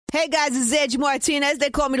Hey guys, it's Edge Martinez. They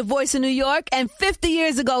call me the voice of New York. And 50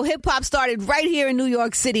 years ago, hip hop started right here in New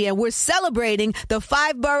York City. And we're celebrating the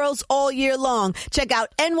 5 boroughs all year long. Check out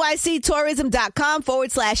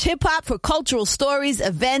nyctourism.com/hip hop for cultural stories,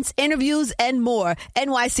 events, interviews, and more.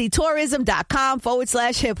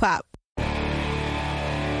 nyctourism.com/hip hop.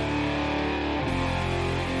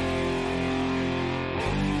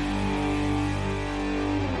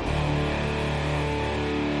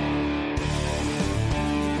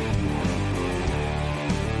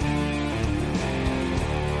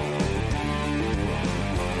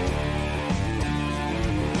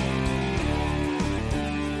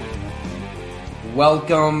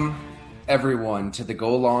 Welcome, everyone, to the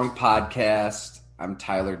Go Long Podcast. I'm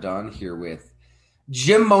Tyler Dunn here with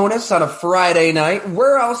Jim Monis on a Friday night.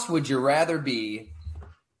 Where else would you rather be,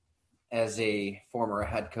 as a former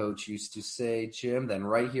head coach used to say, Jim, than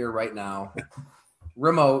right here, right now,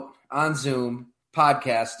 remote, on Zoom,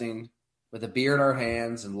 podcasting, with a beer in our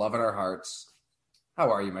hands and love in our hearts.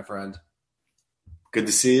 How are you, my friend? Good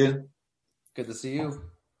to see you. Good to see you.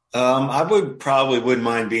 I wouldn't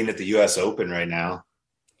mind being at the U.S. Open right now.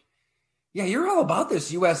 Yeah, you're all about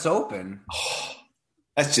this U.S. Open. Oh,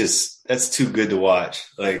 that's too good to watch.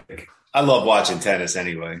 Like, I love watching tennis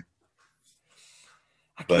anyway.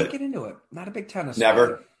 I can't get into it. Not a big tennis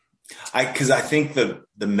never. fan. Because I think the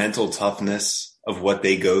mental toughness of what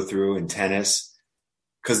they go through in tennis,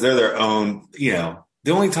 because they're their own, the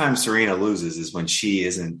only time Serena loses is when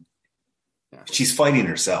she's fighting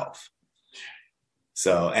herself.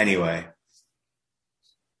 So anyway,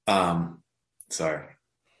 sorry.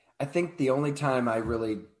 I think the only time I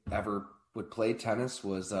really ever would play tennis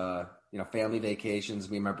was, family vacations,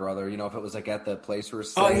 me and my brother, if it was like at the place we were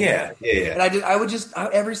staying. Oh yeah. And I would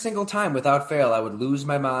every single time without fail, I would lose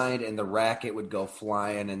my mind and the racket would go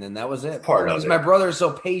flying. And then that was it. Because my brother is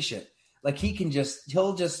so patient. Like he'll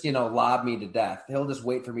just, lob me to death. He'll just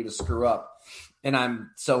wait for me to screw up. And I'm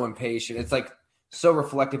so impatient. It's like, so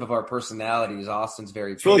reflective of our personalities. Austin's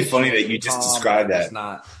very. It's really funny that you just described that.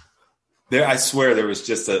 Not. There, I swear, there was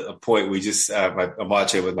just a point we just I'm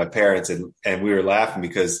watching it with my parents, and we were laughing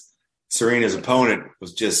because Serena's opponent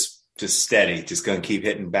was just steady, just going to keep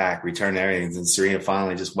hitting back, return everything, and Serena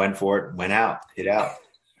finally just went for it, went out, hit out,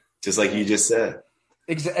 just like you just said.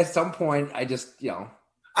 At some point, I just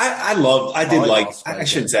I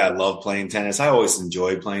shouldn't say I love playing tennis. I always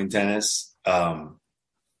enjoyed playing tennis.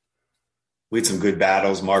 We had some good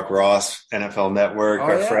battles. Mark Ross, NFL Network,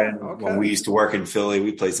 friend. Okay. When we used to work in Philly,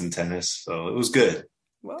 we played some tennis. So it was good.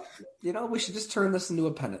 Well, we should just turn this into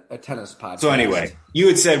a tennis podcast. So anyway, you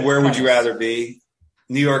had said, where would you rather be?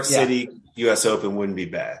 New York City, U.S. Open wouldn't be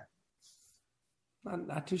bad.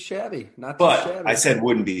 Not too shabby. But I said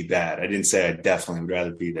wouldn't be bad. I didn't say I definitely would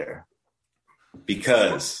rather be there.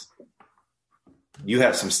 Because you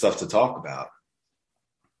have some stuff to talk about.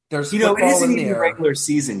 There's it isn't even regular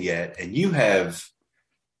season yet, and you're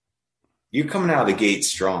coming out of the gate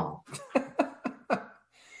strong.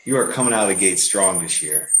 You are coming out of the gate strong this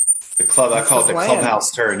year. I call it the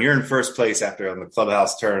clubhouse turn. You're in first place on the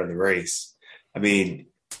clubhouse turn of the race. I mean,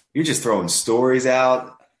 you're just throwing stories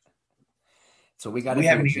out. So we haven't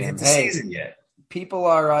even hit the season yet. People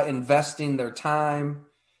are investing their time,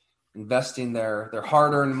 investing their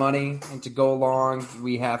hard-earned money into Go Long.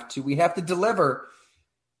 We have to deliver.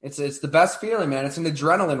 It's the best feeling, man. It's an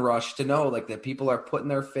adrenaline rush to know that people are putting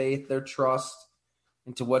their faith, their trust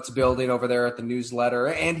into what's building over there at the newsletter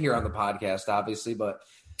and here on the podcast, obviously. But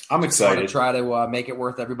I'm excited to try to make it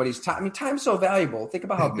worth everybody's time. I mean, time's so valuable. Think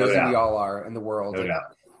about how busy we all are in the world.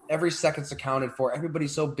 Every second's accounted for.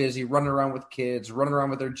 Everybody's so busy running around with kids, running around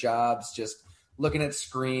with their jobs, just looking at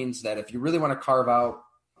screens that if you really want to carve out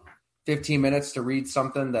 15 minutes to read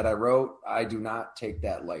something that I wrote, I do not take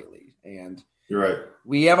that lightly. And you're right.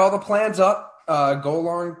 We have all the plans up,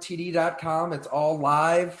 golongtd.com. It's all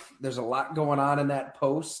live. There's a lot going on in that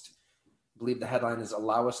post. I believe the headline is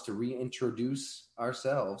Allow Us to Reintroduce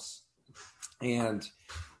Ourselves. And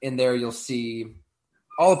in there you'll see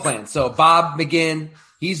all the plans. So Bob McGinn,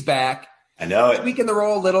 he's back. I know it. Tweaking the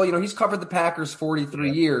role a little. He's covered the Packers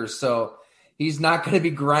 43 years, so he's not going to be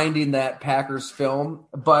grinding that Packers film,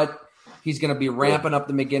 but he's going to be ramping up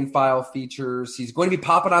the McGinn File features. He's going to be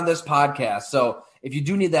popping on this podcast. So if you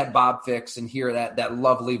do need that Bob fix and hear that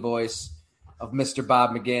lovely voice of Mr.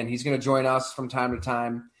 Bob McGinn, he's going to join us from time to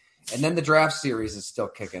time. And then the draft series is still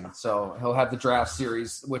kicking. So he'll have the draft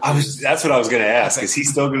series. That's what I was going to ask. Is he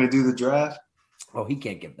still going to do the draft? Oh, he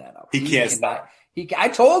can't give that up. He can't stop. I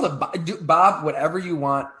told him, Bob, whatever you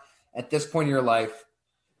want at this point in your life,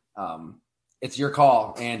 it's your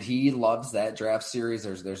call. And he loves that draft series.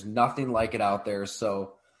 There's nothing like it out there.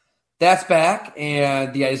 So That's back,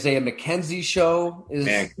 and the Isaiah McKenzie show is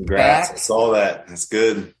congrats. back. I saw that. That's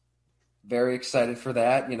good. Very excited for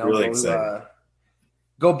that. Really excited.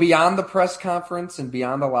 Go beyond the press conference and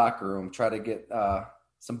beyond the locker room. Try to get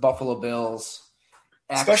some Buffalo Bills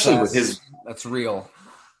access. Especially with his – that's real.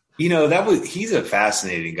 He's a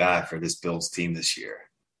fascinating guy for this Bills team this year.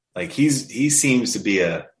 Like he seems to be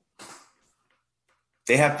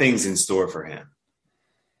they have things in store for him.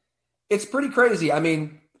 It's pretty crazy. I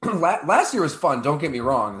mean, last year was fun. Don't get me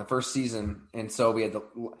wrong, the first season. And so we had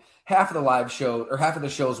half of the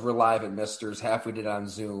shows were live at Mister's, half we did on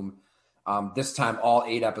Zoom. This time, all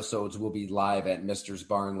 8 episodes will be live at Mister's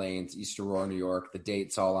Barn Lanes, East Aurora, New York. The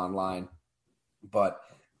date's all online. But,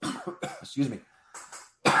 excuse me.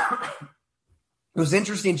 It was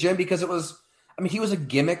interesting, Jim, because he was a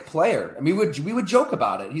gimmick player. I mean, we would joke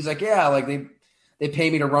about it. He's like, yeah, like they pay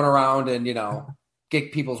me to run around and,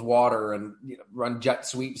 get people's water and run jet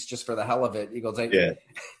sweeps just for the hell of it. He goes, yeah.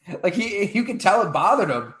 Like you can tell it bothered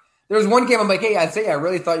him. There was one game I'm like, hey, I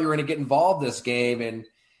really thought you were going to get involved this game. And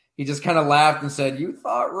he just kind of laughed and said, you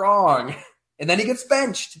thought wrong. And then he gets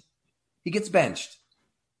benched.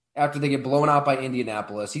 After they get blown out by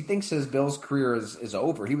Indianapolis. He thinks his Bills career is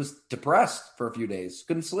over. He was depressed for a few days.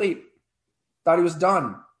 Couldn't sleep. Thought he was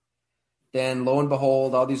done. Then, lo and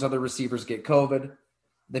behold, all these other receivers get COVID.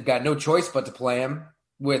 They've got no choice but to play him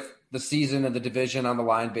with the season and the division on the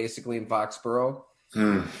line, basically, in Foxborough.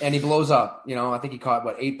 And he blows up. I think he caught,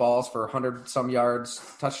 8 balls for 100-some yards,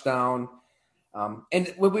 touchdown.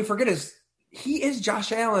 And what we forget is he is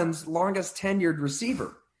Josh Allen's longest tenured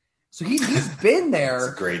receiver. So he's been there.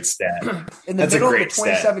 That's a great stat. In the middle of the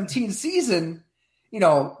 2017 season,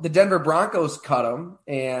 the Denver Broncos cut him,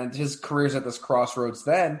 and his career's at this crossroads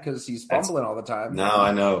then because he's fumbling all the time. No,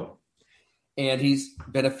 I know. And he's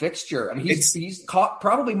been a fixture. I mean, he's caught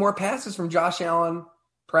probably more passes from Josh Allen,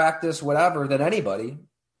 practice, whatever, than anybody.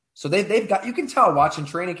 So they've got, you can tell watching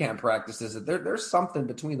training camp practices that there's something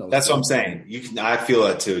between those. That's what I'm saying. I feel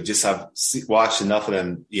that too. Just I've watched enough of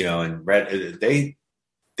them, and read.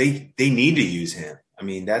 They need to use him. I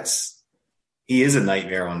mean, he is a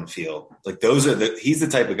nightmare on the field. Like he's the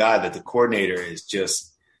type of guy that the coordinator is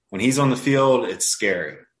just, when he's on the field, it's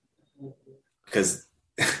scary because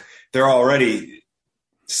they're already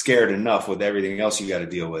scared enough with everything else you got to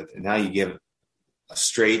deal with. And now you give a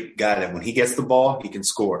straight guy that when he gets the ball, he can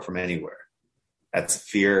score from anywhere. That's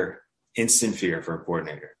fear, instant fear for a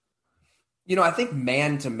coordinator. I think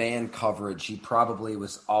man-to-man coverage, he probably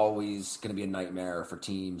was always going to be a nightmare for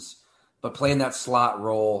teams. But playing that slot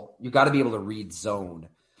role, you got to be able to read zone.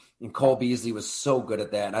 And Cole Beasley was so good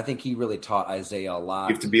at that. And I think he really taught Isaiah a lot.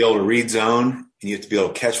 You have to be able to read zone, and you have to be able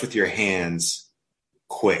to catch with your hands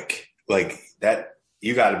quick. Like that,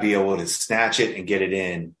 you got to be able to snatch it and get it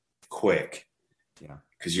in quick. Yeah.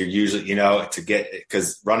 Because you're usually,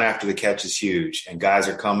 because run after the catch is huge, and guys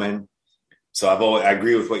are coming. So I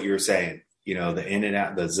agree with what you were saying. The in and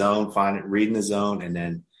out, the zone, reading the zone, and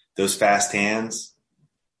then those fast hands.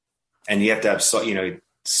 And you have to have,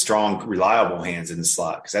 strong, reliable hands in the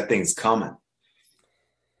slot because that thing's coming.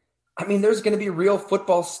 I mean, there's going to be real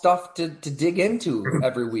football stuff to dig into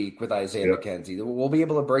every week with Isaiah McKenzie. We'll be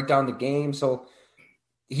able to break down the game. So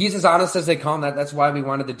he's as honest as they come. That's why we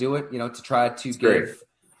wanted to do it, to try to give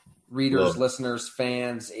readers, listeners,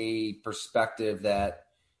 fans a perspective that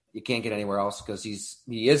you can't get anywhere else because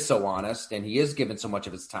he is so honest and he is given so much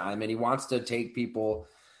of his time and he wants to take people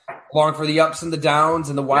along for the ups and the downs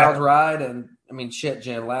and the wild ride. And I mean, shit,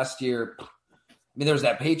 Jim, last year, there was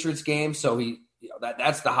that Patriots game. So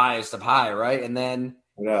that's the highest of high, right? And then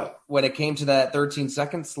when it came to that 13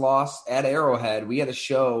 seconds loss at Arrowhead, we had a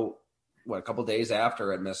show, a couple days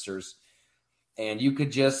after at Mister's, and you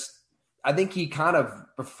could I think he kind of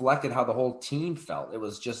reflected how the whole team felt. It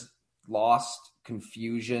was just lost,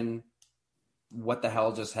 confusion, what the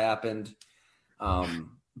hell just happened.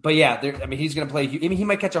 But yeah, he's going to play. He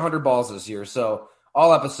might catch 100 balls this year. So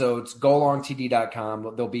all episodes,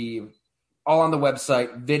 golongtd.com. They'll be all on the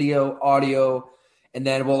website, video, audio, and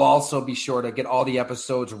then we'll also be sure to get all the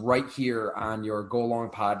episodes right here on your Go Long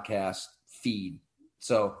podcast feed.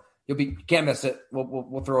 So you can't miss it.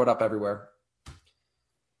 We'll throw it up everywhere.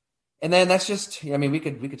 And then that's just, we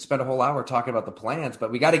could spend a whole hour talking about the plans,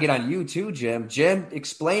 but we got to get on you too, Jim. Jim,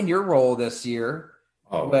 explain your role this year,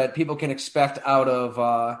 what people can expect out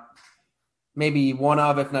of maybe one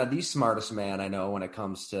of, if not the smartest man I know when it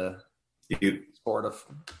comes to sport of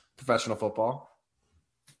professional football.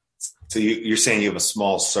 So you're saying you have a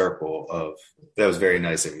small circle of, that was very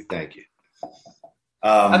nice of you. Thank you.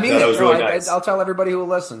 That was really nice. I'll tell everybody who will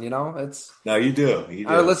listen. It's no, you do. You do.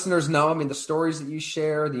 Our listeners know. I mean, the stories that you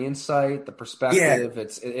share, the insight, the perspective.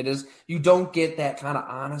 Yeah. It is. You don't get that kind of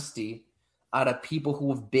honesty out of people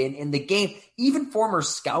who have been in the game, even former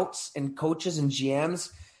scouts and coaches and GMs.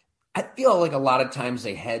 I feel like a lot of times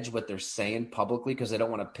they hedge what they're saying publicly because they don't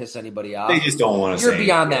want to piss anybody off. They just don't want to. You're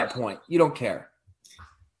beyond that point. You don't care.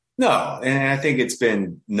 No, and I think it's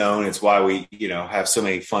been known. It's why we, have so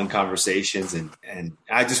many fun conversations, and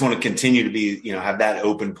I just want to continue to be, have that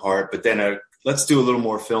open part. But then let's do a little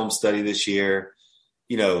more film study this year.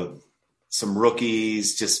 Some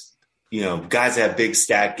rookies, just guys that have big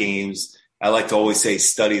stat games. I like to always say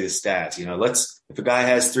study the stats. If a guy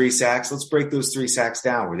has 3 sacks, let's break those 3 sacks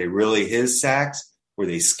down. Were they really his sacks? Were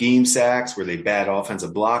they scheme sacks? Were they bad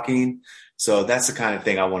offensive blocking? So that's the kind of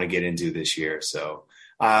thing I want to get into this year. So.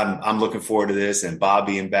 I'm looking forward to this, and Bob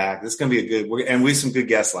being back. This is going to be and we have some good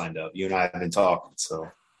guests lined up. You and I have been talking,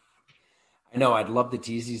 so. I know I'd love to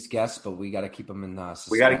tease these guests, but we got to keep them in.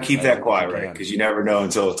 We got to keep that quiet, right? Because you never know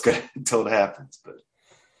until it happens. But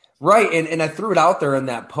right, and I threw it out there in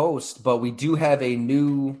that post, but we do have a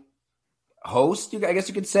new host. I guess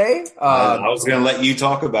you could say. I was going to let you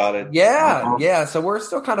talk about it. Yeah. So we're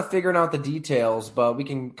still kind of figuring out the details, but we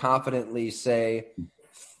can confidently say.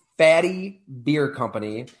 Fatty Beer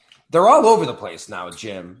Company. They're all over the place now,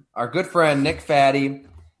 Jim. Our good friend Nick Fatty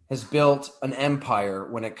has built an empire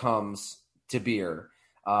when it comes to beer.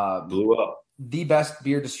 Blew up. The best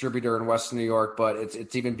beer distributor in Western New York, but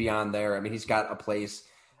it's even beyond there. I mean, he's got a place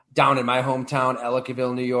down in my hometown,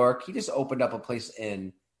 Ellicottville, New York. He just opened up a place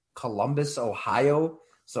in Columbus, Ohio.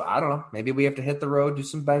 So I don't know. Maybe we have to hit the road, do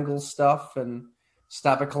some Bengals stuff, and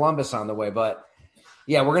stop at Columbus on the way. But,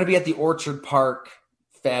 yeah, we're going to be at the Orchard Park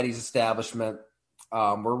Fatty's establishment.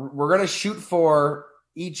 We're going to shoot for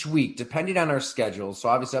each week, depending on our schedule. So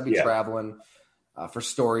obviously I'll be traveling for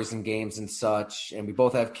stories and games and such. And we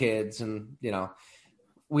both have kids, and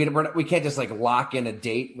we can't just like lock in a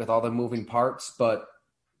date with all the moving parts. But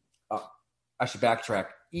I should backtrack.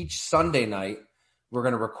 Each Sunday night we're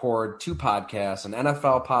going to record 2 podcasts: an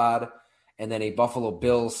NFL pod and then a Buffalo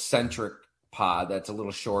Bills centric pod that's a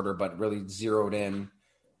little shorter, but really zeroed in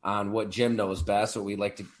on what Jim knows best, what we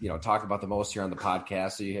like to, talk about the most here on the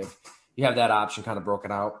podcast. So you have that option kind of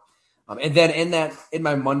broken out. And then in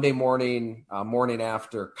my Monday morning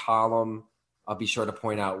after column, I'll be sure to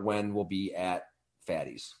point out when we'll be at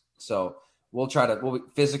Fatty's. So we'll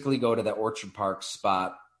physically go to the Orchard Park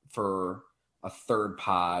spot for a third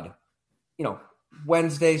pod,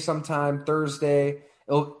 Wednesday sometime, Thursday.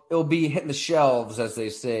 It'll be hitting the shelves, as they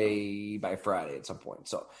say, by Friday at some point.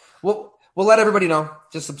 So We'll let everybody know.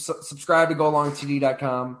 Just subscribe to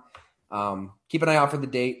golongtd.com. Keep an eye out for the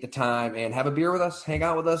date, the time, and have a beer with us. Hang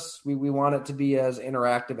out with us. We want it to be as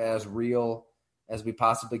interactive, as real as we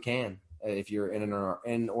possibly can if you're in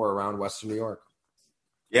or around Western New York.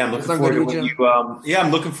 Yeah, I'm looking forward to what you.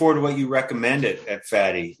 I'm looking forward to what you recommended at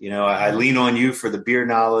Fatty. I lean on you for the beer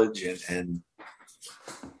knowledge, and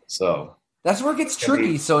so that's where it gets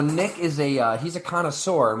tricky. So Nick is he's a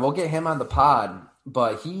connoisseur, and we'll get him on the pod,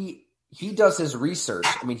 but he does his research.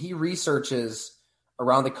 I mean, he researches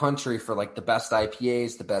around the country for like the best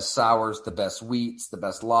IPAs, the best sours, the best wheats, the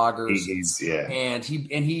best lagers. And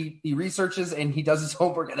he researches and he does his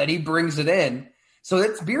homework, and then he brings it in. So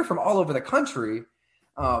it's beer from all over the country.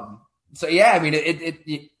 So yeah, I mean,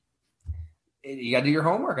 you got to do your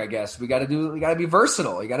homework, I guess. We got to be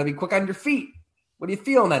versatile. You got to be quick on your feet. What are you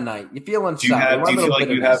feeling that night? You feeling? Do you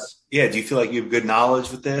feel like you have good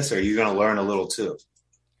knowledge with this, or are you going to learn a little too?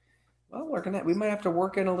 Well, we might have to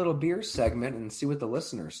work in a little beer segment and see what the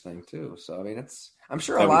listeners think too. So, I mean, I'm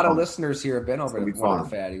sure a lot of listeners here have been over to one of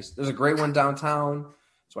the Fatties. There's a great one downtown.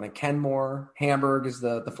 There's one in Kenmore. Hamburg is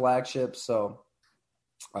the flagship. So,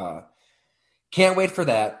 can't wait for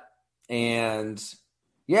that. And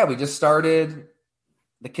yeah, we just started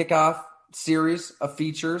the kickoff series of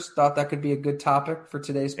features. Thought that could be a good topic for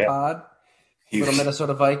today's pod. Little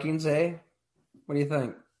Minnesota Vikings, eh? What do you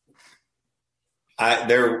think?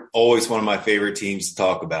 They're always one of my favorite teams to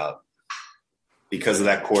talk about because of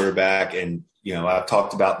that quarterback. And, I've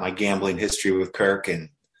talked about my gambling history with Kirk, and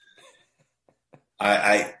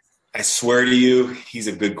I swear to you, he's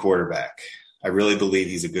a good quarterback. I really believe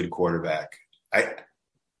he's a good quarterback.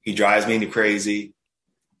 He drives me crazy.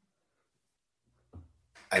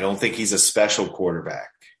 I don't think he's a special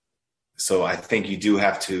quarterback. So I think you do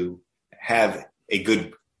have to have a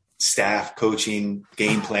good staff, coaching,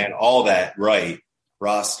 game plan, all that right.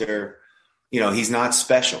 Roster, he's not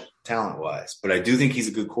special talent-wise, but I do think he's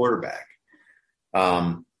a good quarterback.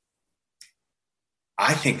 I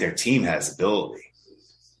think their team has ability.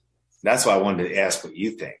 That's why I wanted to ask what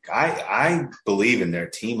you think. I believe in their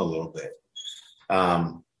team a little bit.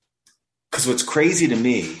 Because what's crazy to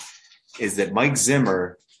me is that Mike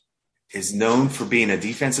Zimmer is known for being a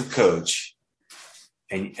defensive coach,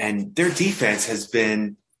 and their defense has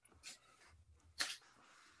been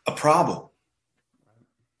a problem.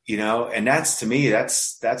 And that's, to me,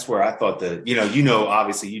 that's where I thought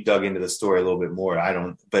obviously you dug into the story a little bit more. I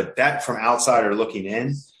don't, but that, from outsider looking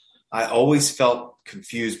in, I always felt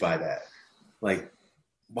confused by that. Like,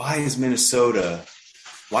 why is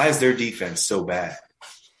their defense so bad?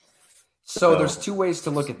 So there's two ways to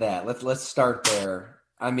look at that. Let's start there.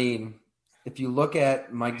 I mean, if you look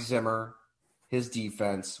at Mike Zimmer, his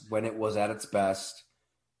defense, when it was at its best,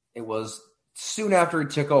 it was soon after he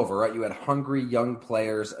took over, right? You had hungry young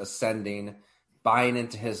players ascending, buying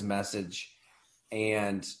into his message,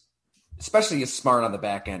 and especially he's smart on the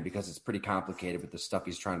back end because it's pretty complicated with the stuff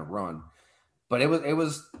he's trying to run. But it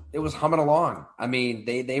was humming along. I mean,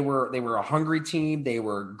 they were a hungry team. They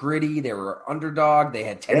were gritty. They were underdog. They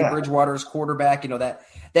had Teddy Bridgewater as quarterback.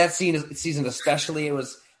 That season especially, it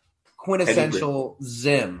was quintessential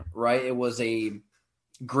Zim, right? It was a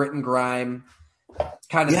grit and grime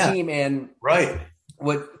kind of team. And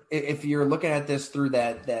if you're looking at this through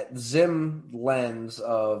that Zim lens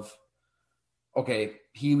of, okay,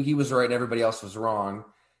 he was right, everybody else was wrong,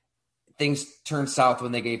 things turned south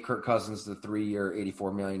when they gave Kirk Cousins the 3-year,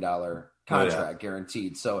 $84 million contract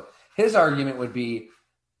guaranteed. So his argument would be,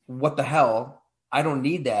 what the hell? I don't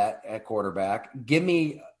need that at quarterback. Give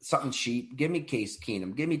me something cheap. Give me Case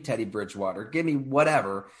Keenum. Give me Teddy Bridgewater. Give me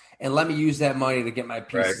whatever, and let me use that money to get my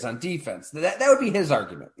pieces on defense. That would be his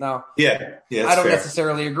argument. Now, I don't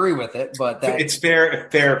necessarily agree with it, but it's fair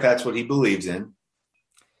if that's what he believes in.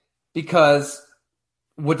 Because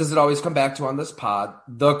what does it always come back to on this pod?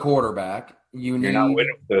 The quarterback. You're not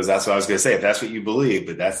winning with those. That's what I was going to say. If that's what you believe,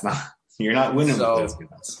 but that's not. You're not winning with those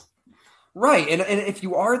guys. Right. And if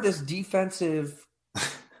you are this defensive,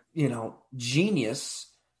 genius,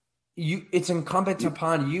 it's incumbent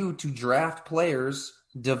upon you to draft players,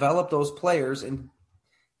 develop those players, and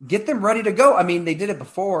get them ready to go. I mean, they did it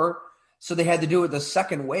before, so they had to do it the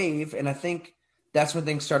second wave. And I think that's when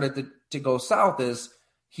things started to go south. Is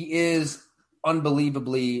he is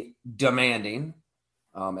unbelievably demanding,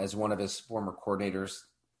 as one of his former coordinators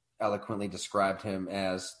eloquently described him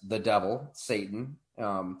as the devil, Satan.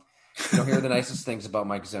 You don't hear the nicest things about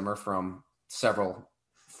Mike Zimmer from several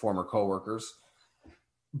former coworkers,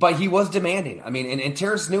 but he was demanding. I mean, and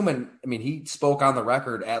Terrence Newman, he spoke on the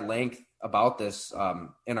record at length about this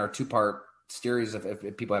in our 2-part series,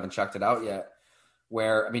 if people haven't checked it out yet,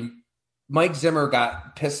 where, Mike Zimmer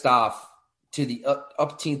got pissed off to the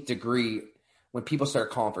upteenth degree when people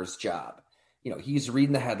started calling for his job. He's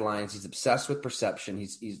reading the headlines. He's obsessed with perception.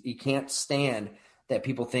 He can't stand that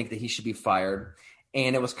people think that he should be fired.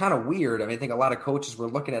 And it was kind of weird. I think a lot of coaches were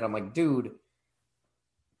looking at him like, dude,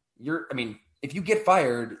 if you get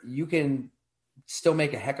fired, you can still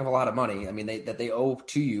make a heck of a lot of money. That they owe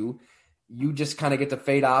to you. You just kind of get to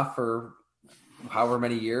fade off for however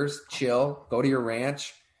many years, chill, go to your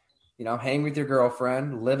ranch, hang with your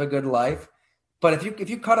girlfriend, live a good life. But if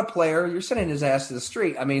you cut a player, you're sending his ass to the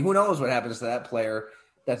street. Who knows what happens to that player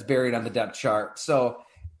that's buried on the depth chart. So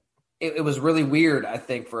it was really weird, I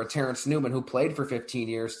think, for a Terrence Newman who played for 15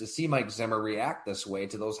 years to see Mike Zimmer react this way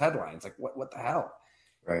to those headlines. Like, what the hell?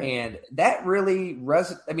 Right. And that really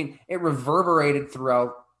it reverberated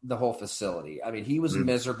throughout the whole facility. He was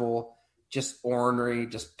miserable, just ornery,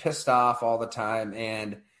 just pissed off all the time,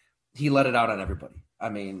 and he let it out on everybody.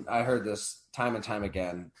 I heard this time and time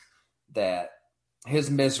again that his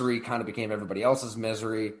misery kind of became everybody else's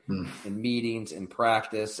misery in meetings, in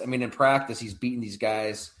practice. In practice, he's beating these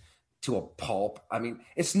guys to a pulp.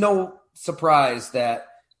 It's no surprise that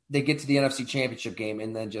they get to the NFC Championship game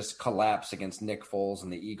and then just collapse against Nick Foles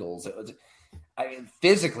and the Eagles.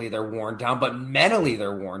 Physically, they're worn down, but mentally,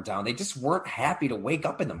 they're worn down. They just weren't happy to wake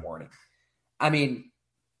up in the morning.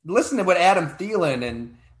 Listen to what Adam Thielen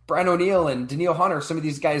and Brian O'Neill and Danielle Hunter, some of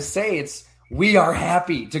these guys say. We are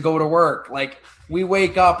happy to go to work. Like, we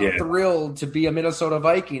wake up thrilled to be a Minnesota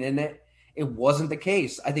Viking, and it wasn't the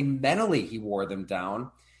case. I think mentally he wore them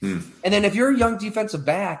down. And then if you're a young defensive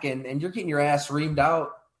back and you're getting your ass reamed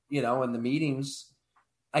out, in the meetings,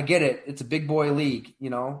 I get it. It's a big boy league.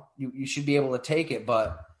 You should be able to take it.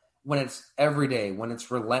 But when it's every day, when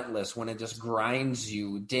it's relentless, when it just grinds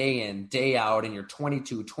you day in, day out, and you're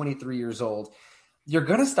 22, 23 years old, you're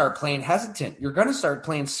going to start playing hesitant. You're going to start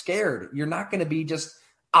playing scared. You're not going to be just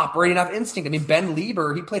operating off instinct. Ben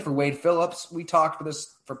Lieber, he played for Wade Phillips. We talked for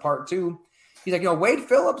this for part 2. He's like, Wade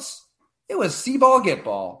Phillips, it was see ball, get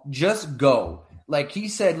ball. Just go. Like he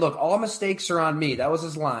said, look, all mistakes are on me. That was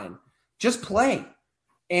his line. Just play.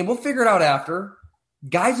 And we'll figure it out after.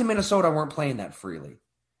 Guys in Minnesota weren't playing that freely.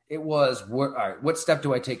 It was, all right, what step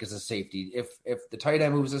do I take as a safety? If the tight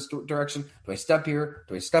end moves this direction, do I step here?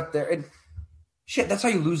 Do I step there? And shit, that's how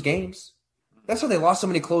you lose games. That's how they lost so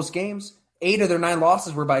many close games. 8 of their 9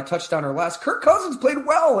 losses were by a touchdown or less. Kirk Cousins played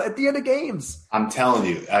well at the end of games. I'm telling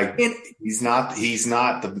you, he's not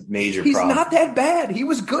the major he's problem. He's not that bad. He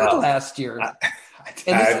was good last year.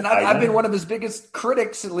 I've been one of his biggest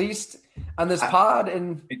critics, at least on this pod,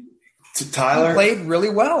 and Tyler he played really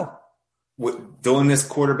well. Doing this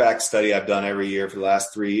quarterback study I've done every year for the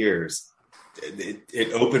last 3 years,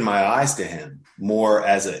 it opened my eyes to him more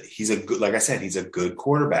as he's a good, like I said, he's a good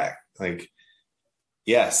quarterback. Like,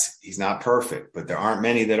 yes, he's not perfect, but there aren't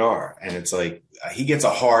many that are. And it's like, he gets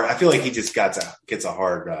I feel like he just gets a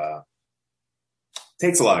hard,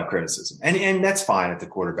 takes a lot of criticism, and that's fine at the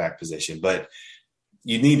quarterback position, but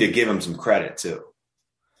you need to give him some credit too.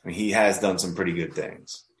 I mean, he has done some pretty good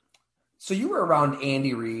things. So you were around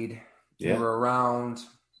Andy Reid. Yeah. You were around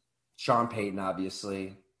Sean Payton,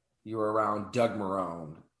 obviously. You were around Doug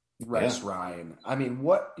Marrone, Rex Ryan. I mean,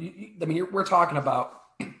 we're talking about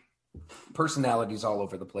personalities all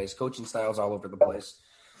over the place, coaching styles all over the place.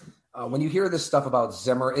 When you hear this stuff about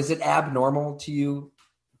Zimmer, is it abnormal to you,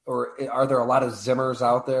 or are there a lot of Zimmers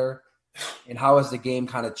out there? And how has the game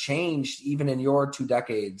kind of changed even in your 2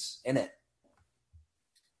 decades in it?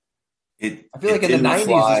 I feel like in the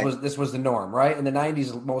 90s, this was the norm, right? In the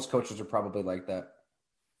 90s, most coaches are probably like that.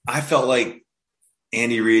 I felt like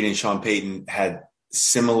Andy Reid and Sean Payton had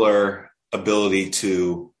similar ability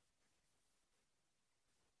to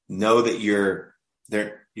know that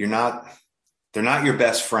they're not your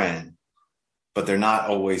best friend, but they're not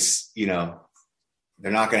always, they're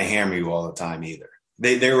not going to hammer you all the time either.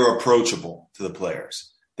 They were approachable to the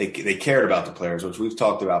players. They cared about the players, which we've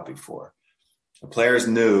talked about before. The players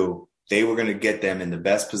knew they were going to get them in the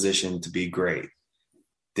best position to be great.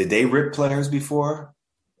 Did they rip players before?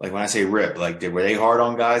 Like when I say rip, like were they hard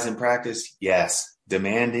on guys in practice? Yes.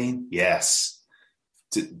 Demanding? Yes.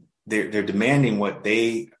 They're demanding what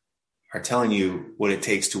they are telling you what it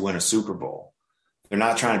takes to win a Super Bowl. They're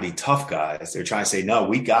not trying to be tough guys. They're trying to say, no,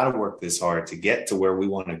 we got to work this hard to get to where we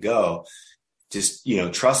want to go. Just,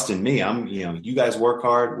 trust in me. You guys work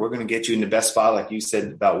hard. We're going to get you in the best spot, like you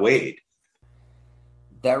said about Wade.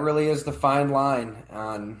 That really is the fine line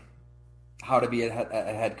on how to be a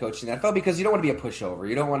head coach in the NFL, because you don't want to be a pushover.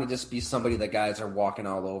 You don't want to just be somebody that guys are walking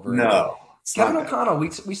all over. No. Kevin O'Connell,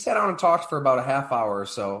 we sat down and talked for about a half hour or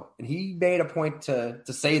so, and he made a point to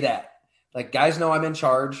say that. Like, guys know I'm in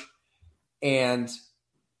charge. And,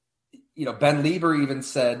 Ben Lieber even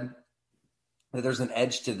said that there's an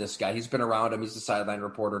edge to this guy. He's been around him. He's a sideline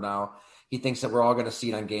reporter now. He thinks that we're all going to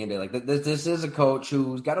see it on game day. Like, this is a coach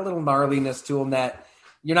who's got a little gnarliness to him that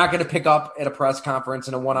you're not going to pick up at a press conference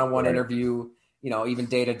in a one-on-one interview, even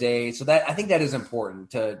day to day. So that, I think that is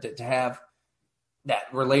important to have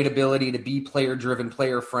that relatability, to be player driven,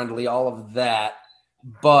 player friendly, all of that,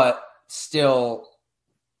 but still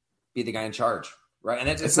be the guy in charge. Right. And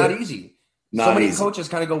it's not easy. So many coaches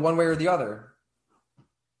kind of go one way or the other.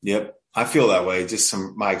 Yep. I feel that way. Just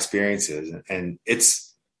some my experiences, and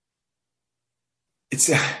it's,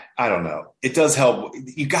 I don't know. It does help.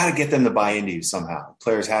 You got to get them to buy into you somehow.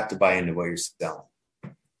 Players have to buy into what you're selling.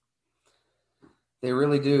 They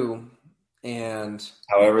really do. And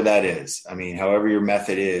however that is, however your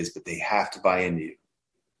method is, but they have to buy into you.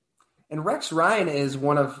 And Rex Ryan is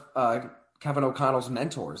one of Kevin O'Connell's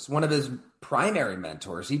mentors, one of his primary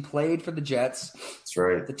mentors. He played for the Jets. That's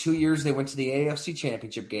right. The 2 years they went to the AFC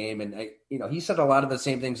Championship game. And, he said a lot of the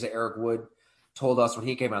same things that Eric Wood told us when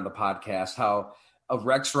he came on the podcast, how a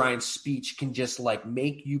Rex Ryan speech can just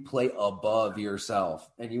make you play above yourself.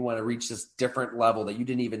 And you want to reach this different level that you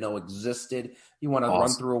didn't even know existed. You want to run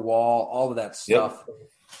through a wall, all of that stuff.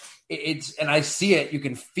 Yep. And I see it. You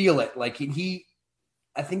can feel it. Like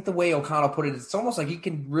I think the way O'Connell put it, it's almost like he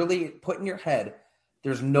can really put in your head,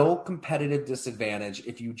 there's no competitive disadvantage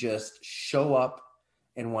if you just show up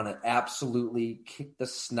and want to absolutely kick the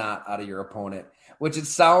snot out of your opponent, which it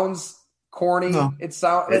sounds corny. No.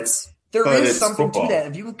 There is something football. To that.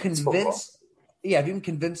 If you can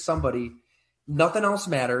convince somebody nothing else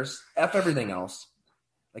matters, F everything else.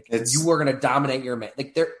 You were going to dominate your man.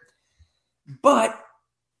 But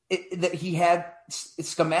he had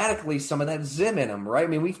schematically some of that Zim in him, right?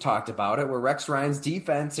 We've talked about it, where Rex Ryan's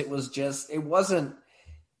defense, it wasn't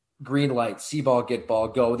green light, see ball, get ball,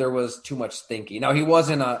 go. There was too much thinking. Now, he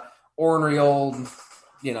wasn't a ornery old,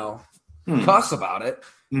 cuss about it.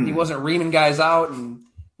 He wasn't reaming guys out and,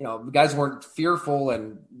 the guys weren't fearful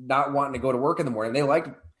and not wanting to go to work in the morning. They liked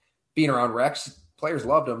being around Rex. Players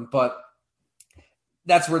loved him, but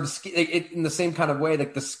that's where in the same kind of way,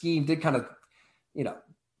 like the scheme did kind of,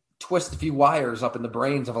 twist a few wires up in the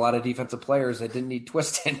brains of a lot of defensive players that didn't need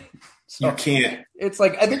twisting. So you can't. It's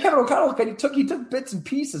like, I think Kevin O'Connell, he took bits and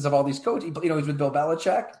pieces of all these coaches. He's with Bill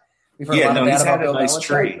Belichick. We've heard a lot of bad about Bill Belichick.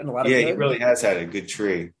 Tree. And a lot of he really has had a good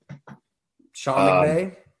tree. Sean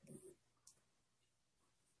McVay.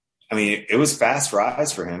 I mean, it was fast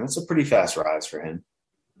rise for him. It's a pretty fast rise for him,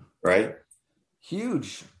 right?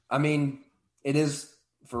 Huge. I mean, it is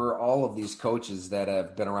for all of these coaches that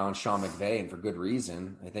have been around Sean McVay, and for good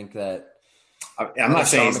reason. I think that I'm not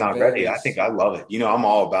saying he's not ready. I think I love it. I'm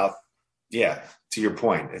all about, to your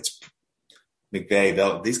point. It's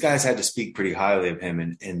McVay. These guys had to speak pretty highly of him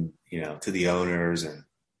and to the owners. And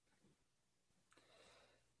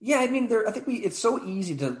yeah, I mean, I think it's so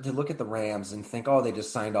easy to look at the Rams and think, oh, they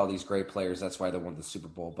just signed all these great players. That's why they won the Super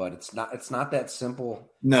Bowl. But it's not that simple.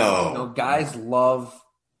 No. Guys love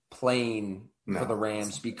playing for the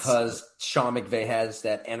Rams because Sean McVay has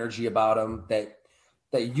that energy about him, that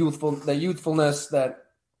youthfulness, that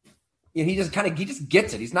he just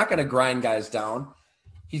gets it. He's not going to grind guys down.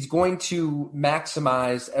 He's going to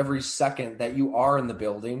maximize every second that you are in the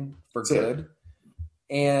building for good.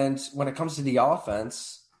 And when it comes to the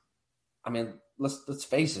offense, I mean, let's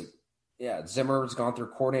face it. Yeah, Zimmer has gone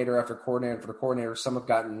through coordinator after coordinator after coordinator. Some have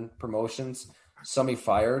gotten promotions, some he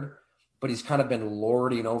fired, but he's kind of been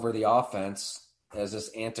lording over the offense as this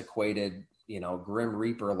antiquated, Grim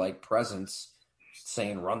Reaper-like presence,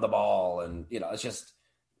 saying run the ball, and it's just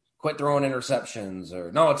quit throwing interceptions,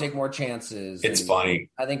 or no, take more chances. It's funny.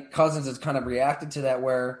 I think Cousins has kind of reacted to that,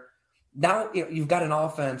 where now you've got an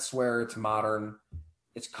offense where it's modern,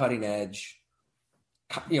 it's cutting edge,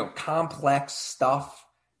 complex stuff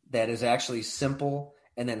that is actually simple,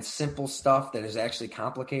 and then simple stuff that is actually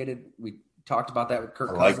complicated. We talked about that with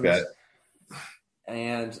Kirk Cousins. I like that.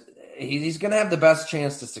 And he's going to have the best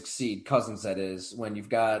chance to succeed, Cousins, that is, when you've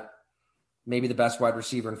got maybe the best wide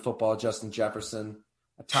receiver in football, Justin Jefferson,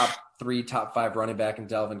 a top 3, top 5 running back in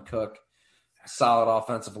Dalvin Cook, a solid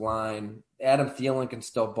offensive line. Adam Thielen can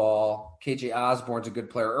still ball. KJ Osborne's a good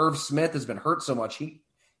player. Irv Smith has been hurt so much.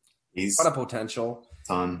 He's got a potential.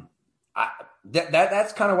 Ton.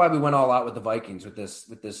 That's kind of why we went all out with the Vikings with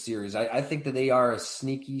this series. I think that they are a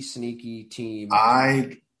sneaky team.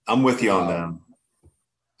 I'm with you on them.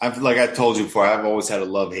 Like I told you before, I've always had a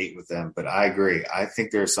love-hate with them, but I agree. I think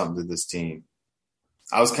there's something to this team.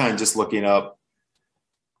 I was kind of just looking up.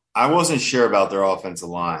 I wasn't sure about their offensive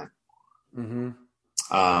line. Mm-hmm.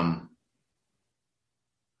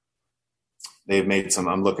 They've made some –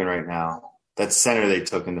 I'm looking right now. That center they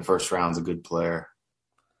took in the first round is a good player.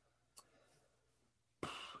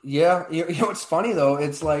 Yeah. What's funny, though,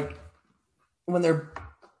 it's like when they're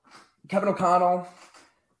 – Kevin O'Connell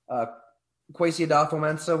Kwesi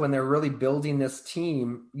Adolfo-Mensah, when they're really building this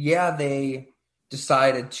team, they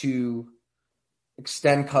decided to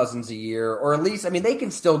extend Cousins a year, or at least, I mean, they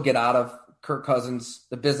can still get out of Kirk Cousins,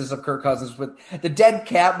 the business of Kirk Cousins, with the dead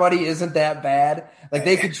cap money isn't that bad. Like,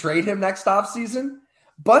 they could trade him next offseason,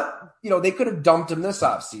 but, they could have dumped him this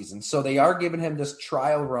offseason. So they are giving him this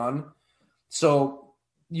trial run. So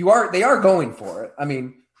they are going for it. I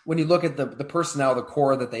mean, when you look at the personnel, the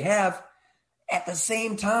core that they have, at the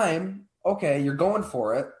same time, okay, you're going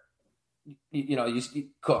for it. You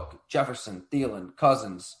Cook, Jefferson, Thielen,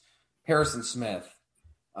 Cousins, Harrison Smith,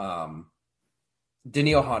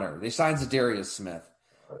 Danielle Hunter. They signed Zadarius Smith.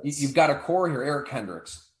 You've got a core here, Eric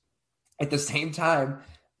Hendricks. At the same time,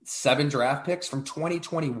 7 draft picks from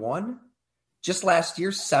 2021. Just last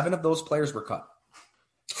year, 7 of those players were cut.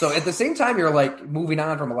 So at the same time, you're like moving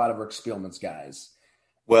on from a lot of Rick Spielman's guys.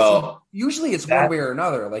 Well, so usually it's one way or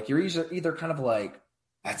another. Like you're either kind of like,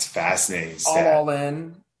 that's fascinating. All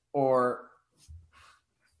in, or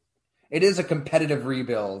it is a competitive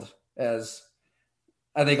rebuild, as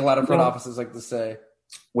I think a lot of front offices like to say.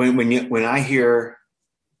 When I hear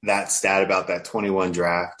that stat about that 21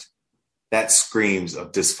 draft, that screams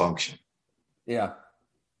of dysfunction. Yeah.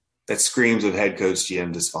 That screams of head coach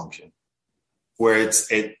GM dysfunction. Where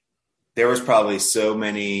there was probably so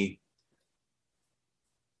many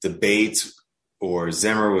debates, or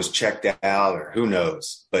Zimmer was checked out, or who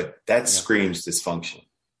knows, but that screams dysfunction.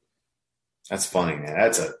 That's funny,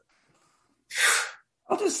 man.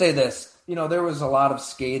 I'll just say this. There was a lot of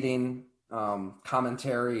scathing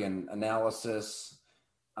commentary and analysis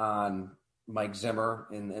on Mike Zimmer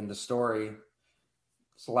in the story.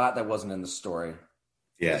 There's a lot that wasn't in the story.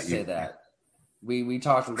 Yeah. Let's say that. We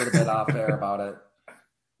talked a little bit off air about it.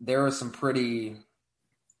 There was some pretty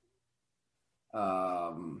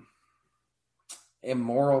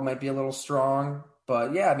Immoral might be a little strong,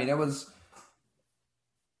 but yeah, I mean,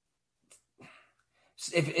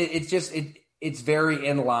 it's very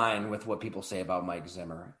in line with what people say about Mike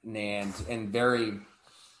Zimmer, and very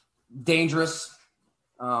dangerous.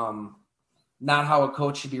 Not how a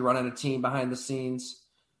coach should be running a team behind the scenes,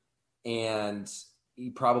 and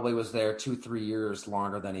he probably was there 2-3 years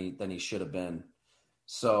longer than he should have been.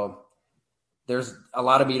 So there's a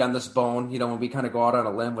lot of meat on this bone. When we kind of go out on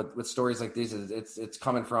a limb with stories like these, it's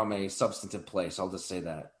coming from a substantive place. I'll just say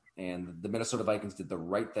that. And the Minnesota Vikings did the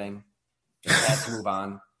right thing. They had to move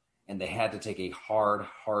on, and they had to take a hard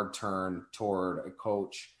turn toward a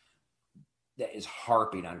coach that is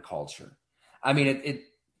harping on culture. I mean,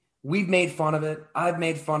 we've made fun of it. I've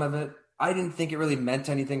made fun of it. I didn't think it really meant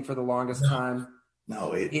anything for the longest time.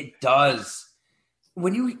 No, it does.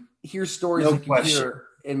 When you hear stories like you hear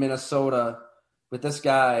in Minnesota with this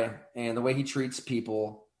guy and the way he treats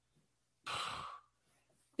people,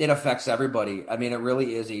 it affects everybody. I mean, it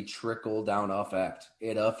really is a trickle-down effect.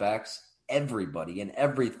 It affects everybody and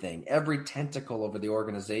everything, every tentacle over the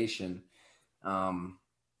organization.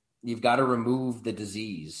 You've got to remove the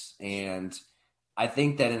disease. And I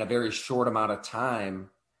think that in a very short amount of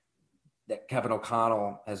time that Kevin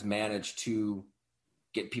O'Connell has managed to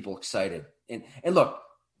get people excited. And look,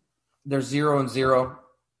 they're 0-0.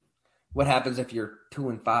 What happens if you're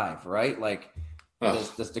 2-5, right? Like,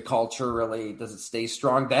 does the culture does it stay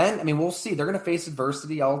strong then? I mean, we'll see. They're going to face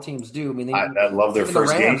adversity. All teams do. I mean, I love their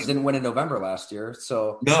first the Rams game. didn't win in November last year.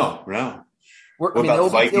 So no.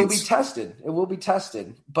 It'll be tested. It will be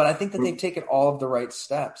tested. But I think that they've taken all of the right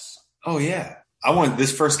steps. Oh, yeah. I want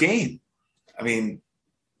this first game. I mean,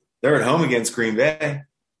 they're at home against Green Bay.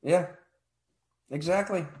 Yeah,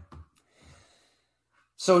 exactly.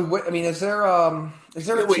 So, I mean, is there a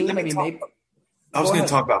team? I mean, maybe. I was going to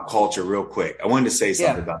talk about culture real quick. I wanted to say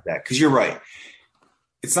something about that because you're right.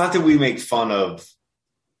 It's not that we make fun of.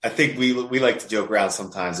 I think we like to joke around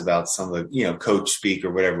sometimes about some of the coach speak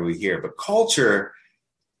or whatever we hear, but culture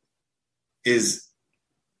is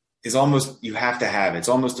almost, you have to have it. It's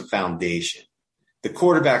almost a foundation. The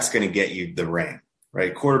quarterback's going to get you the ring,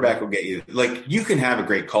 right? Quarterback will get you. Like, you can have a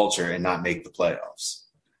great culture and not make the playoffs,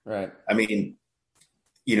 right? I mean,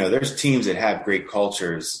 there's teams that have great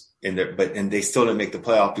cultures and they still didn't make the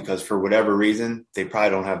playoff because for whatever reason they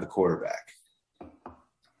probably don't have the quarterback.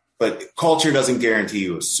 But culture doesn't guarantee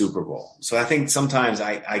you a Super Bowl. So I think sometimes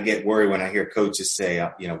I get worried when I hear coaches say,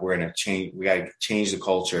 we're going to change, we got to change the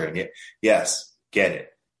culture. And yes, get it.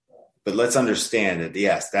 But let's understand that,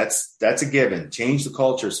 yes, that's a given. Change the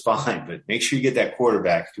culture is fine, but make sure you get that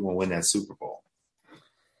quarterback if you want to win that Super Bowl.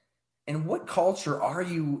 And what culture are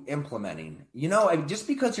you implementing? I mean, just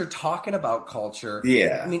because you're talking about culture.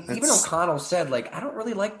 Yeah. I mean, even O'Connell said, I don't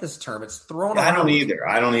really like this term. It's thrown around.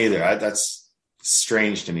 I don't either. That's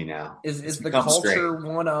strange to me now. Is the culture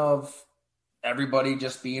one of everybody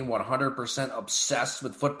just being 100% obsessed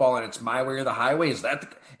with football and it's my way or the highway? If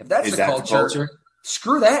that's the culture,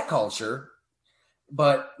 screw that culture.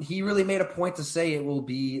 But he really made a point to say it will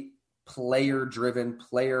be player-driven,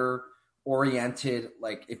 player-oriented.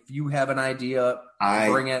 Like, if you have an idea,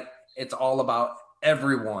 bring it. It's all about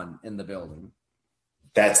everyone in the building.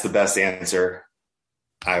 That's the best answer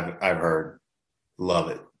I've heard. Love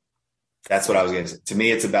it. That's what I was going to say. To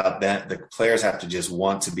me, it's about that. The players have to just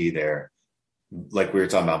want to be there. Like we were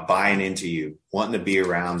talking about, buying into you, wanting to be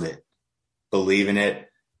around it, believe in it.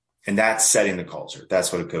 And that's setting the culture.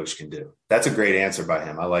 That's what a coach can do. That's a great answer by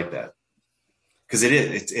him. I like that. Because it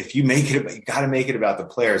is. If you make it, you got to make it about the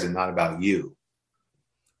players and not about you.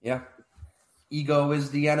 Yeah. Ego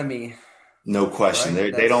is the enemy. No question.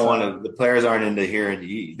 Right? They don't want to. The players aren't into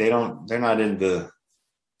hearing. They're not into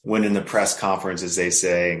winning the press conference, as they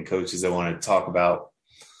say, and coaches that want to talk about.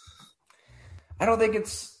 I don't think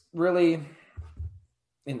it's really.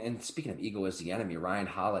 And speaking of ego is the enemy, Ryan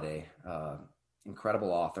Holiday,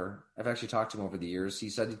 incredible author. I've actually talked to him over the years. He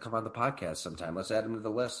said he'd come on the podcast sometime. Let's add him to the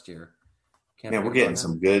list here. We're getting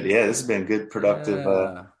some good. Yeah, this has been good, productive.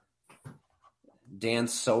 Dan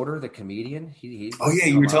Soder, the comedian. He's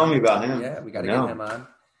you were telling me about him. Yeah, we got to get him on.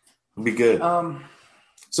 It'll be good.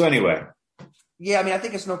 So anyway. Yeah, I mean, I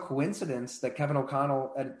think it's no coincidence that Kevin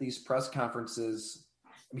O'Connell at these press conferences,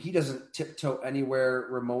 I mean, he doesn't tiptoe anywhere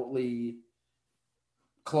remotely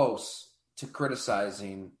close to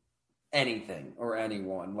criticizing anything or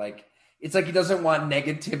anyone. Like, it's like he doesn't want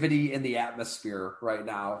negativity in the atmosphere right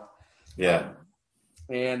now. Yeah.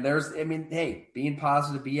 And being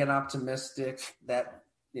positive, being optimistic, that,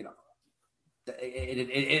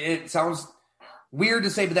 it sounds weird to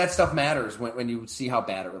say, but that stuff matters when you see how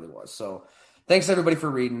bad it really was. So Thanks everybody for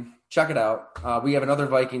reading. Check it out. We have another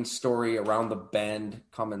Vikings story around the bend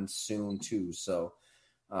coming soon too. So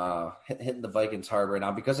hitting the Vikings hard right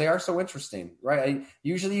now because they are so interesting, right?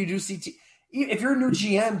 Usually you do see if you're a new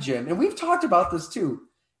GM, Jim, and we've talked about this too.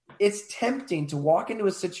 It's tempting to walk into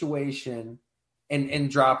a situation and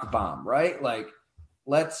drop the bomb, right? Like,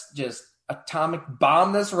 let's just atomic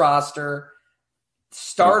bomb this roster,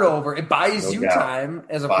 start over. It buys you time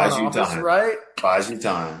as a front office, right? Buys you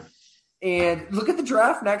time. And look at the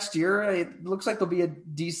draft next year. It looks like there'll be a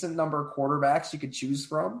decent number of quarterbacks you could choose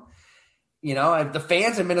from. You know, the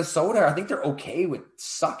fans in Minnesota, I think they're okay with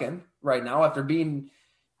sucking right now after being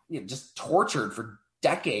just tortured for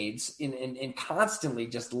decades and constantly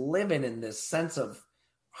just living in this sense of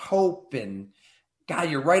hope. And God,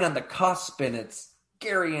 you're right on the cusp, and it's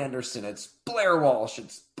Gary Anderson, it's Blair Walsh,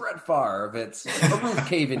 it's Brett Favre, it's a roof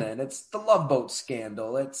caving in, it's the Love Boat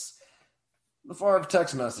scandal, it's the Favre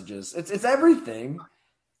text messages, it's everything.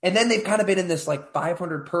 And then they've kind of been in this like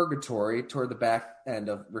 500 purgatory toward the back end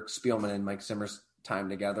of Rick Spielman and Mike Zimmer's time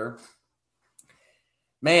together.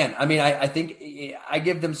 Man, I mean, I think I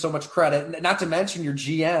give them so much credit. Not to mention your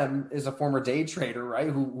GM is a former day trader, right,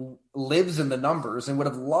 who lives in the numbers and would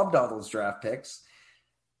have loved all those draft picks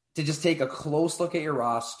to just take a close look at your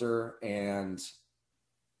roster and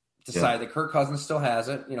decide that Kirk Cousins still has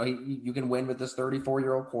it. You know, you can win with this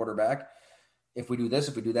 34-year-old quarterback if we do this,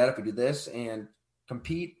 if we do that, if we do this, and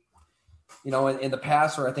compete. You know, in the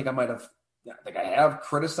past, or I think I have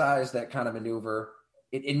criticized that kind of maneuver.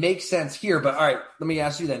 It makes sense here, but all right, let me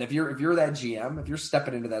ask you then: if you're that GM, if you're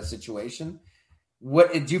stepping into that situation,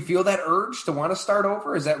 what do you feel that urge to want to start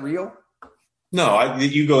over? Is that real? No,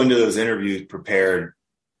 you go into those interviews prepared,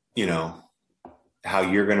 you know, how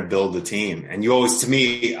you're going to build the team, and you always, to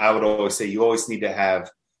me, I would always say you always need to have,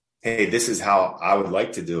 hey, this is how I would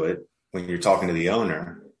like to do it. When you're talking to the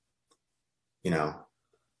owner, you know,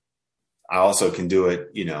 I also can do it.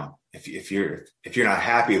 You know, if you're not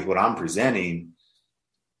happy with what I'm presenting.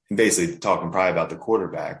 Basically talking probably about the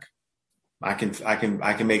quarterback. I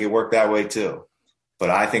can make it work that way too. But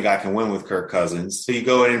I think I can win with Kirk Cousins. So you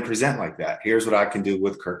go in and present like that. Here's what I can do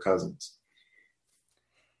with Kirk Cousins.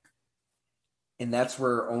 And that's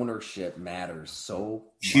where ownership matters so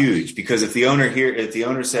much. Huge, because if the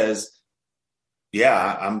owner says,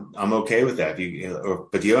 yeah, I'm okay with that.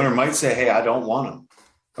 But the owner might say, hey, I don't want him.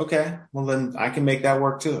 Okay, well then I can make that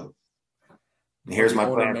work too. And here's my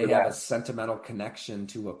plan. May have a sentimental connection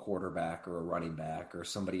to a quarterback or a running back or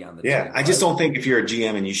somebody on the team. Yeah, I just don't think if you're a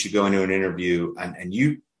GM and you should go into an interview and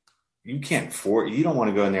you can't you don't want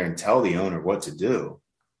to go in there and tell the owner what to do.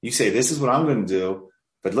 You say, this is what I'm going to do,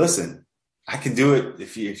 but listen, I can do it.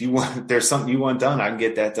 If you want, there's something you want done, I can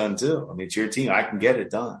get that done too. I mean, it's your team. I can get it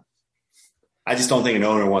done. I just don't think an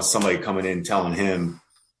owner wants somebody coming in telling him,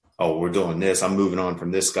 oh, we're doing this. I'm moving on from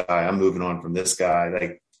this guy. I'm moving on from this guy.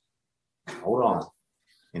 Like, hold on,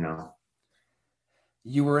 you know.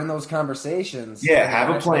 You were in those conversations. Yeah,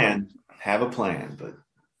 have a plan, but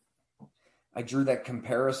I drew that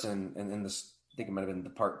comparison in this, I think it might have been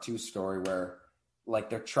the part 2 story where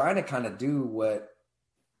like they're trying to kind of do what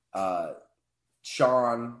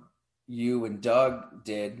Sean, you and Doug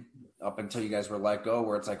did up until you guys were let go,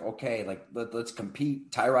 where it's like, okay, like let's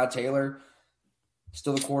compete. Tyrod Taylor,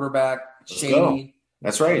 still the quarterback, Shady.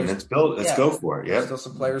 That's right. And let's go for it. Yeah. Still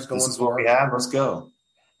some players going for it. This is what we have. Let's go.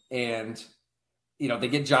 And, you know, they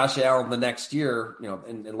get Josh Allen the next year, you know,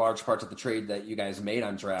 in large parts of the trade that you guys made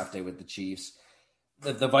on draft day with the Chiefs.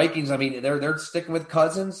 The Vikings, I mean, they're sticking with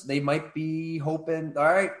Cousins. They might be hoping, all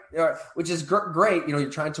right, which is great. You know, you're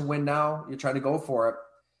trying to win now. You're trying to go for it.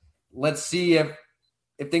 Let's see if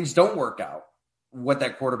things don't work out, what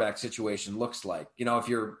that quarterback situation looks like. You know, if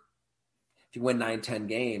you win 9-10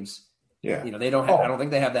 games, yeah, you know, they don't have, I don't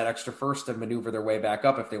think they have that extra first to maneuver their way back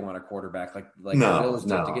up if they want a quarterback like the Bills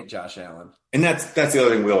did to get Josh Allen. And that's the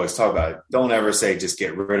other thing we always talk about. Don't ever say just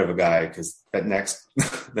get rid of a guy, because the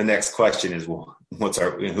next question is, well,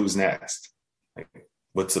 who's next? Like,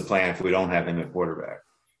 what's the plan if we don't have him at quarterback?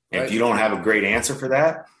 And if you don't have a great answer for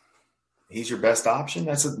that, he's your best option.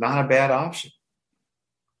 That's not a bad option.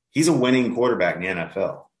 He's a winning quarterback in the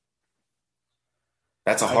NFL.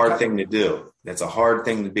 That's a hard thing to do. That's a hard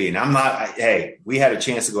thing to be. And we had a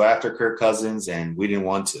chance to go after Kirk Cousins and we didn't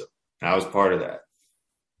want to. And I was part of that.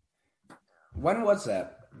 When was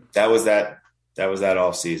that? That was that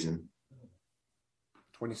off season.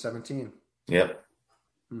 2017. Yep.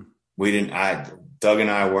 We didn't, Doug and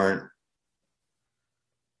I weren't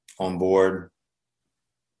on board.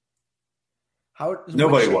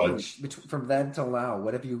 Nobody was. From then till now,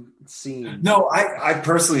 what have you seen? No, I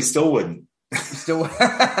personally still wouldn't. Still,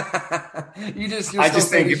 you're still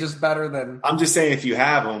saying he's just better than. I'm just saying if you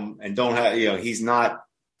have him and don't have, he's not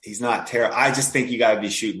terrible. I just think you got to be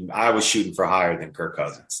shooting. I was shooting for higher than Kirk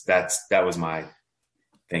Cousins. That was my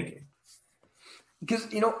thinking. Because,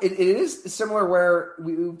 it is similar where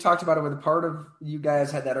we talked about it where the part of you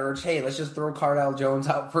guys had that urge, hey, let's just throw Cardale Jones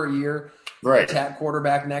out for a year, right? Attack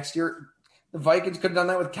quarterback next year. The Vikings could have done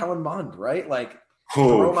that with Kellen Mond, right? Like,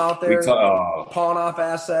 throw him out there, pawn off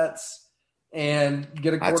assets. And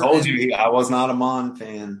get a quarterback. I told you I was not a Mon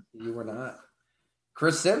fan. You were not.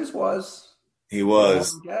 Chris Sims was. He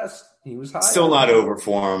was. Yes, he was high. Still not over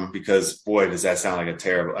for him because, boy, does that sound like a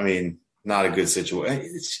terrible – I mean, not a good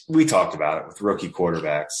situation. We talked about it with rookie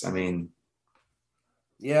quarterbacks. I mean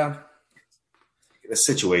 – yeah. The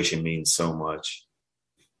situation means so much.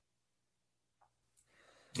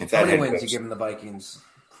 How many wins you giving the Vikings?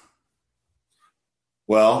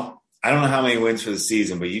 Well – I don't know how many wins for the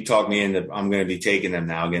season, but you talked me into I'm going to be taking them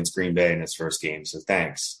now against Green Bay in this first game. So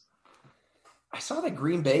thanks. I saw that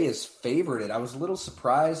Green Bay is favored. I was a little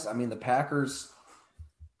surprised. I mean, the Packers,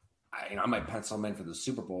 I might pencil them in for the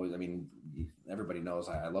Super Bowl. I mean, everybody knows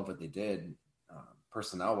I love what they did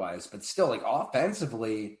personnel-wise, but still, like,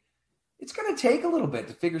 offensively, it's going to take a little bit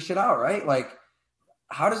to figure shit out, right? Like,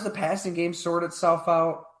 how does the passing game sort itself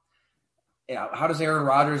out? How does Aaron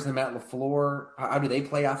Rodgers and Matt LaFleur, how do they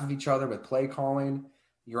play off of each other with play calling?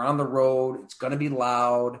 You're on the road. It's going to be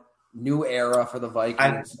loud. New era for the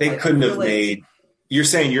Vikings. They couldn't have made – you're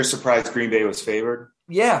saying you're surprised Green Bay was favored?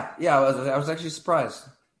 Yeah, I was actually surprised.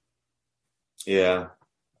 Yeah.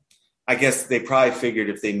 I guess they probably figured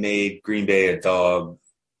if they made Green Bay a dog,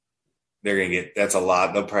 they're going to get – that's a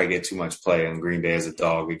lot. They'll probably get too much play on Green Bay as a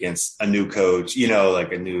dog against a new coach,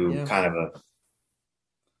 like a new kind of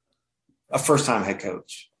a first-time head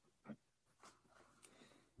coach.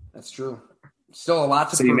 That's true. Still a lot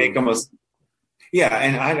to so prove. You make them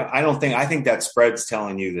and I think that spread's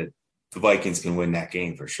telling you that the Vikings can win that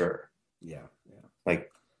game for sure. Yeah. Like,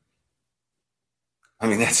 I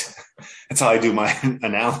mean, that's how I do my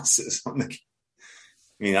analysis on the game.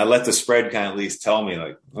 I mean, I let the spread kind of at least tell me,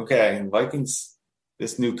 like, okay, Vikings,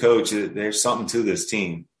 this new coach, there's something to this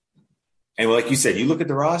team. And like you said, you look at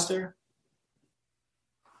the roster.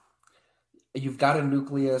 You've got a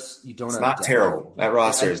nucleus. You don't. It's not terrible. That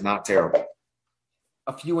roster is not terrible.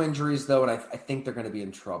 A few injuries though, and I think they're going to be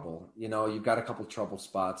in trouble. You've got a couple trouble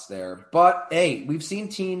spots there. But hey, we've seen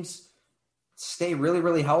teams stay really,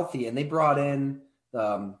 really healthy, and they brought in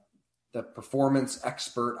the performance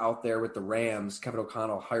expert out there with the Rams. Kevin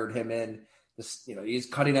O'Connell hired him in. He's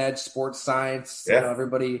cutting edge sports science. Yeah.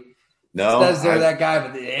 Everybody No, says they're that guy,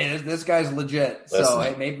 but this guy's legit. Listen. So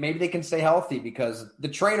hey, maybe they can stay healthy because the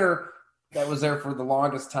trainer that was there for the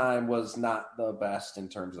longest time was not the best in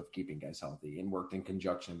terms of keeping guys healthy and worked in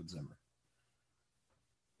conjunction with Zimmer.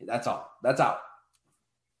 That's all. That's out.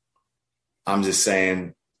 I'm just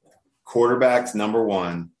saying quarterback's number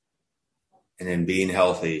one, and then being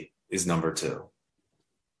healthy is number two.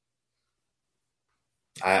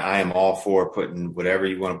 I am all for putting whatever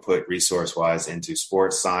you want to put resource-wise into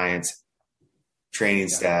sports science, training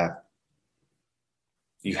staff.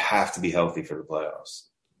 You have to be healthy for the playoffs.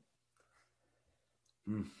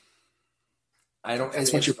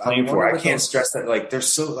 That's what you're playing for. I can't stress that. Like, they're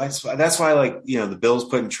so that's why like, the Bills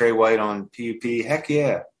putting Trey White on PUP. Heck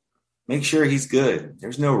yeah. Make sure he's good.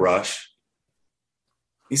 There's no rush.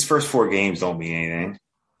 These first 4 games don't mean anything.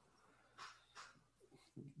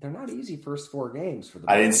 They're not easy first 4 games for the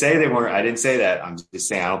Bills. I didn't say they weren't. I didn't say that. I'm just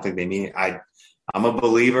saying I don't think they mean it. I'm a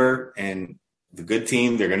believer in the good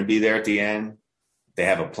team. They're going to be there at the end. They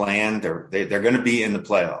have a plan. They're going to be in the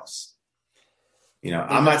playoffs.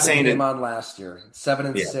 I'm not saying that. On last year,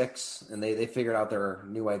 7-6, and they figured out their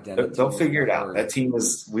new identity. They'll figure it out. That team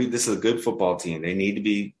is. This is a good football team. They need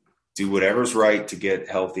to do whatever's right to get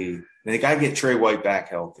healthy. And they got to get Trey White back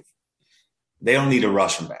healthy. They don't need to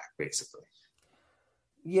rush him back, basically.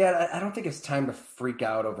 Yeah, I don't think it's time to freak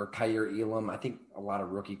out over Kyer Elam. I think a lot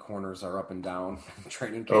of rookie corners are up and down in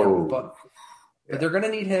training camp, but they're going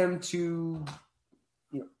to need him to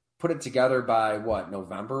put it together by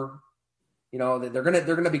November. They're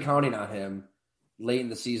gonna be counting on him late in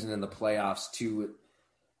the season in the playoffs too.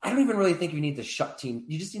 I don't even really think you need to shut team.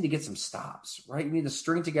 You just need to get some stops, right? You need to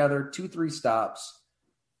string together 2-3 stops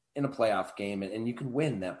in a playoff game, and you can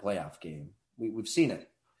win that playoff game. We've seen it.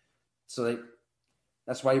 So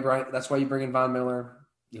that's why you bring in Von Miller.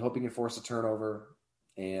 You hope he can force a turnover,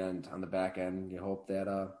 and on the back end, you hope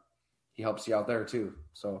that he helps you out there too.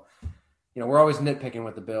 So. We're always nitpicking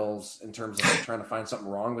with the Bills in terms of trying to find something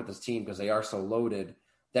wrong with this team because they are so loaded.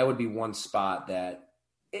 That would be one spot that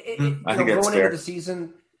I think that's going fair. into the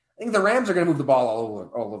season, think the Rams are going to move the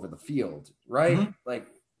ball all over the field, right? Mm-hmm. Like,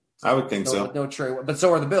 I would think so. No Trey, but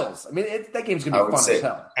so are the Bills. I mean, that game's going to be fun as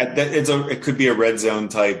hell. It could be a red zone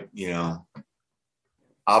type,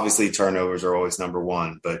 obviously turnovers are always number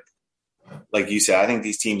one, but like you said, I think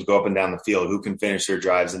these teams go up and down the field. Who can finish their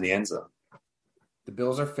drives in the end zone? The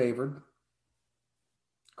Bills are favored.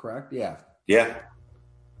 Correct? Yeah. Yeah.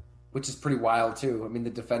 Which is pretty wild, too. I mean,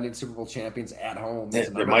 the defending Super Bowl champions at home.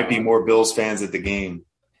 There might be more Bills fans at the game.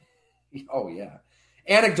 Oh, yeah.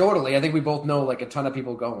 Anecdotally, I think we both know like a ton of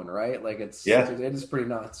people going, right? Like it is pretty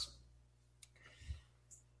nuts.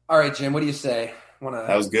 All right, Jim, what do you say?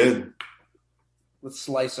 That was good. Let's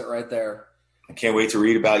slice it right there. I can't wait to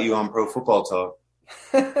read about you on Pro Football Talk.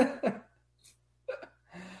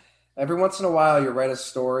 Every once in a while, you write a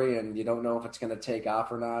story and you don't know if it's going to take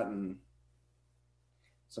off or not, and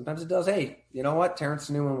sometimes it does. Hey, you know what? Terrence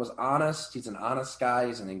Newman was honest. He's an honest guy.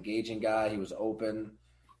 He's an engaging guy. He was open.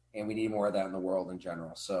 And we need more of that in the world in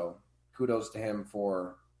general. So kudos to him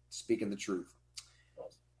for speaking the truth.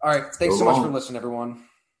 All right. Thanks so much for listening, everyone.